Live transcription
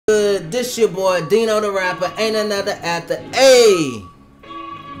This your boy Dino the Rapper, ain't another after A.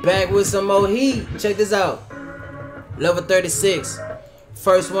 Back with some more heat. Check this out. Level 36.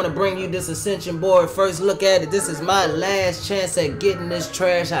 First want to bring you this Ascension board. First look at it. This is my last chance at getting this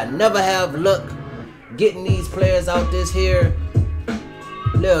trash. I never have luck getting these players out this here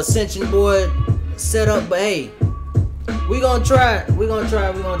little Ascension board set up, but hey, we gonna try. We gonna try.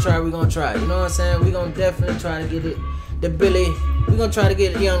 You know what I'm saying? We gonna definitely try to get it. The Billy. We gonna try to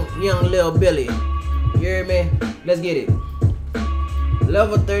get young little Billy. You hear me? Let's get it.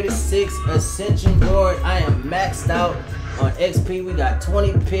 Level 36 Ascension board. I am maxed out on XP. We got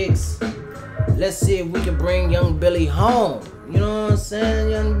 20 picks. Let's see if we can bring young Billy home. You know what I'm saying?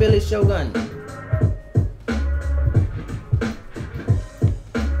 Young Billy Shogun.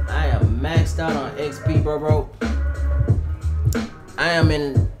 I am maxed out on XP, bro. I am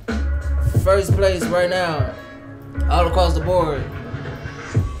in first place right now, all across the board.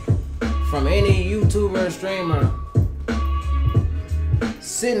 From any YouTuber or streamer,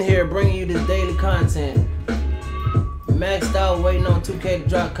 sitting here bringing you this daily content. Maxed out, waiting on 2K to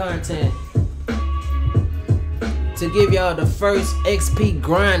drop content to give y'all the first XP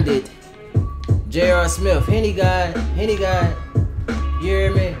grinded J.R. Smith. Henny guy. You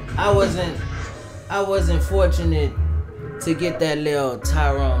hear me? I wasn't fortunate to get that little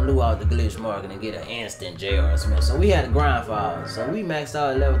Tyrone Lue out the glitch market and get an instant J.R. Smith. So we had to grind for ours. So we maxed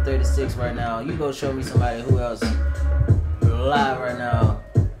out at level 36 right now. You go show me somebody who else live right now.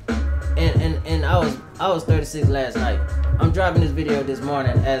 And I was 36 last night. I'm dropping this video this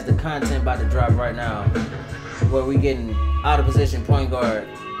morning as the content about to drop right now, where we getting out of position point guard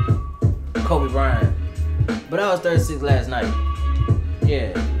Kobe Bryant. But I was 36 last night.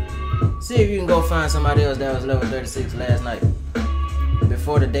 Yeah. See if you can go find somebody else that was level 36 last night.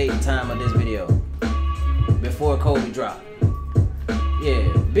 Before the date and time of this video. Before Kobe dropped. Yeah,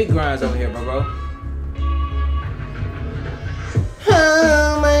 big grinds over here, bro.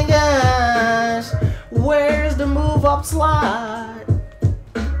 Oh my gosh. Where's the move up slide?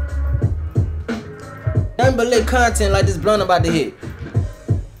 Nothing but lit content like this blunt about to hit.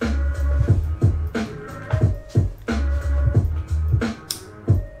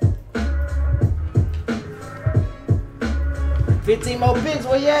 $15 more picks,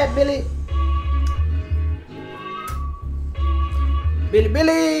 where you at, Billy?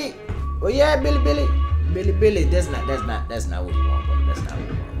 Billy, where you at, Billy? That's not what we want, brother. That's not what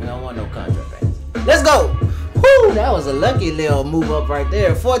we want. We don't want no contract pass. Let's go. Whoo, that was a lucky little move up right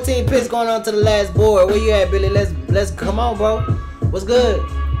there. 14 picks going on to the last board. Where you at, Billy? Let's come on, bro. What's good?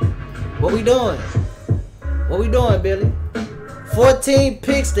 What we doing? Billy? 14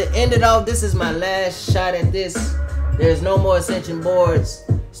 picks to end it off. This is my last shot at this. There's no more Ascension boards.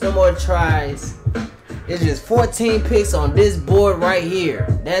 There's no more tries. It's just 14 picks on this board right here.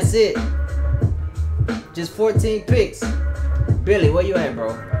 That's it. Just 14 picks. Billy, where you at,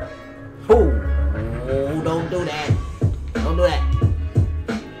 bro? Oh, don't do that. Don't do that.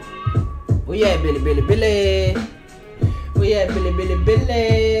 Where you at, Billy? Where you at,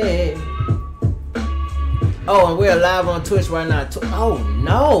 Billy? Oh, and we're live on Twitch right now. Oh,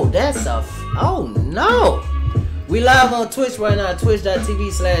 no. Oh, no. We live on Twitch right now,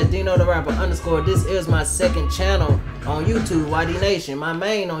 twitch.tv/Dino the Rapper _. This is my second channel on YouTube, YD Nation. My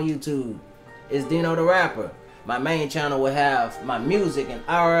main on YouTube is Dino the Rapper. My main channel will have my music and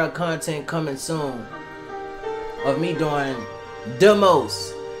IRL content coming soon of me doing the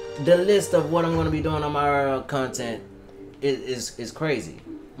most. The list of what I'm going to be doing on my IRL content is crazy.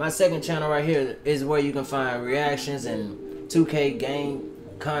 My second channel right here is where you can find reactions and 2K game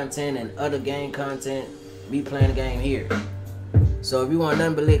content and other game content. Me playing the game here. So if you want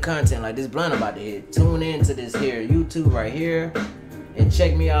nothing but lit content like this blunt about to hit, tune in to this here YouTube right here and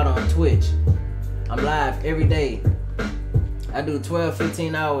check me out on Twitch. I'm live every day. I do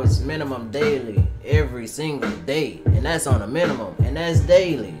 12-15 hours minimum daily every single day, and that's on a minimum, and that's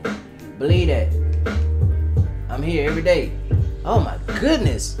daily. Believe that. I'm here every day. Oh my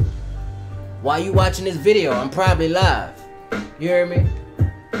goodness. While you watching this video, I'm probably live. You hear me?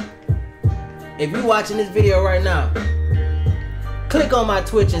 If you watching this video right now, click on my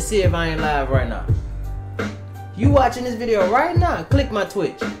Twitch and see if I ain't live right now. You watching this video right now, click my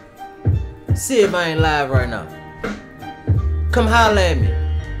Twitch. See if I ain't live right now. Come holler at me.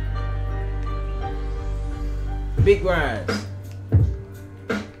 Big grinds.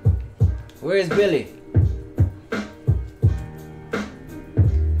 Where is Billy?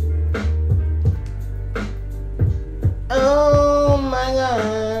 Oh my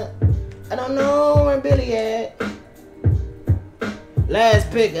God. I don't know where Billy at.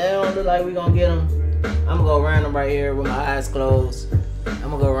 Last pick. I don't look like we gonna get him. I'm gonna go random right here with my eyes closed. I'm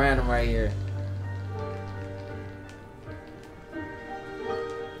gonna go random right right here.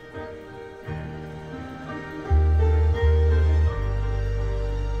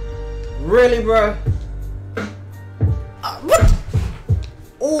 Really, bro? What?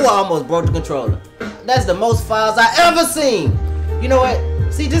 Ooh, I almost broke the controller. That's the most files I ever seen. You know what?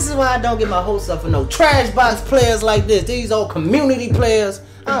 See, this is why I don't get my hopes up for no trash box players like this. These old community players.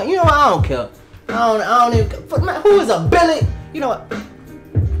 You know what? I don't care. I don't even. But man, who is a Billy? You know what?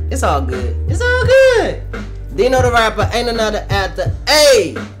 It's all good. It's all good. Dino the Rapper ain't another after.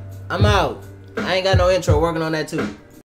 Hey, I'm out. I ain't got no intro. Working on that too.